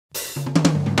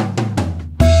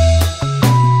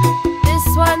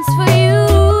dance for you.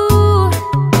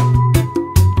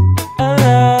 Our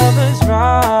love is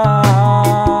wrong.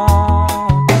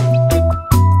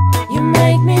 You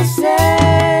make me say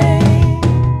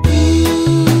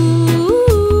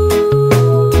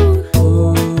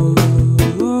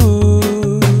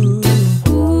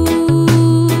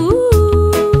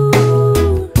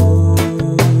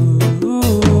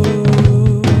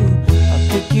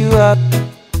up,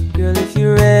 girl, if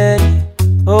you're ready.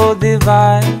 Hold the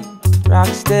vibe, rock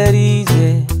steady,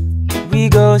 easy. We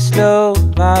go slow,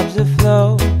 vibes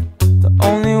aflow. The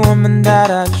only woman that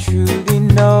I truly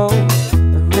know.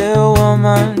 A real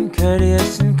woman,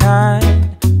 courteous and kind.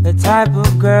 The type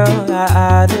of girl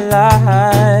I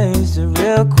idolize. A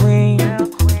real queen,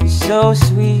 you're so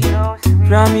sweet.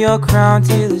 From your crown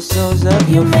to the soles of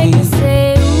your feet. You make me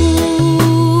say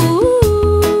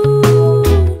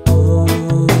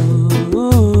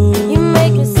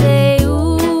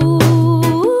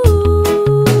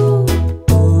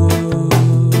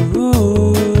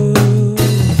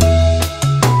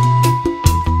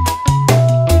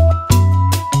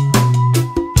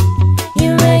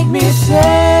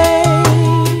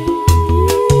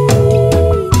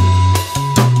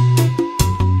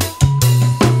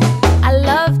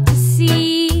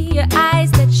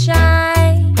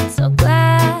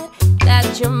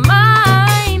you're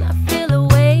mine. I feel a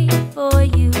way for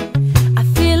you. I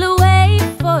feel a way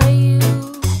for you.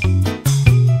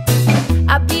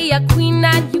 I'll be a queen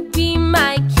and you be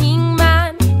my king,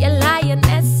 man. Your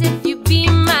lioness if you be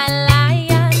my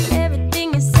lion.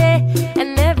 Everything you say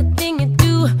and everything you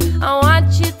do, I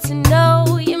want you to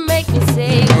know. You make me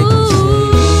say ooh.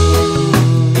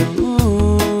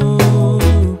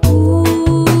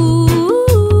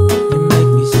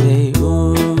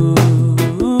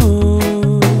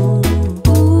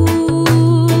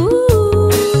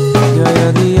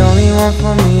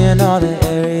 For me in all the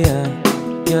area,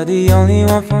 you're the only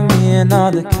one for me in all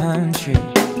the country.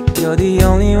 You're the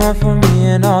only one for me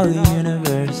in all the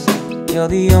universe. You're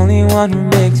the only one who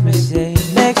makes me say